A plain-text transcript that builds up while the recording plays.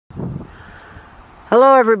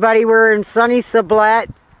Hello everybody, we're in sunny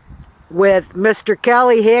Sublette with Mr.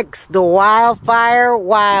 Kelly Hicks, the Wildfire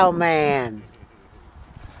Wildman.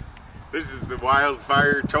 This is the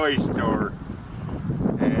Wildfire toy store,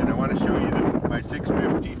 and I want to show you my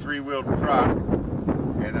 650 three-wheel truck,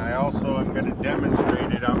 and I also am going to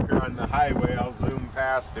demonstrate it out here on the highway. I'll zoom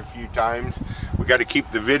past a few times. We got to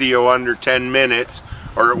keep the video under 10 minutes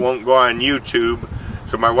or it won't go on YouTube.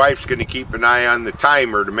 So my wife's going to keep an eye on the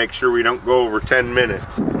timer to make sure we don't go over 10 minutes.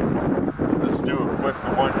 Let's do a quick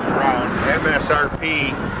once around.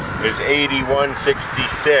 MSRP is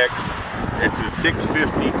 $81.66. It's a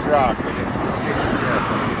 650 truck and it's a stick shift.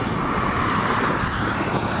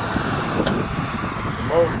 The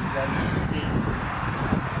motor's under the seat.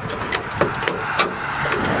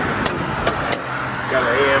 Got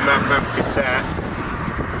an AM/FM cassette.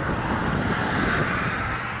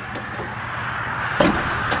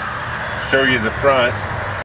 Show you the front.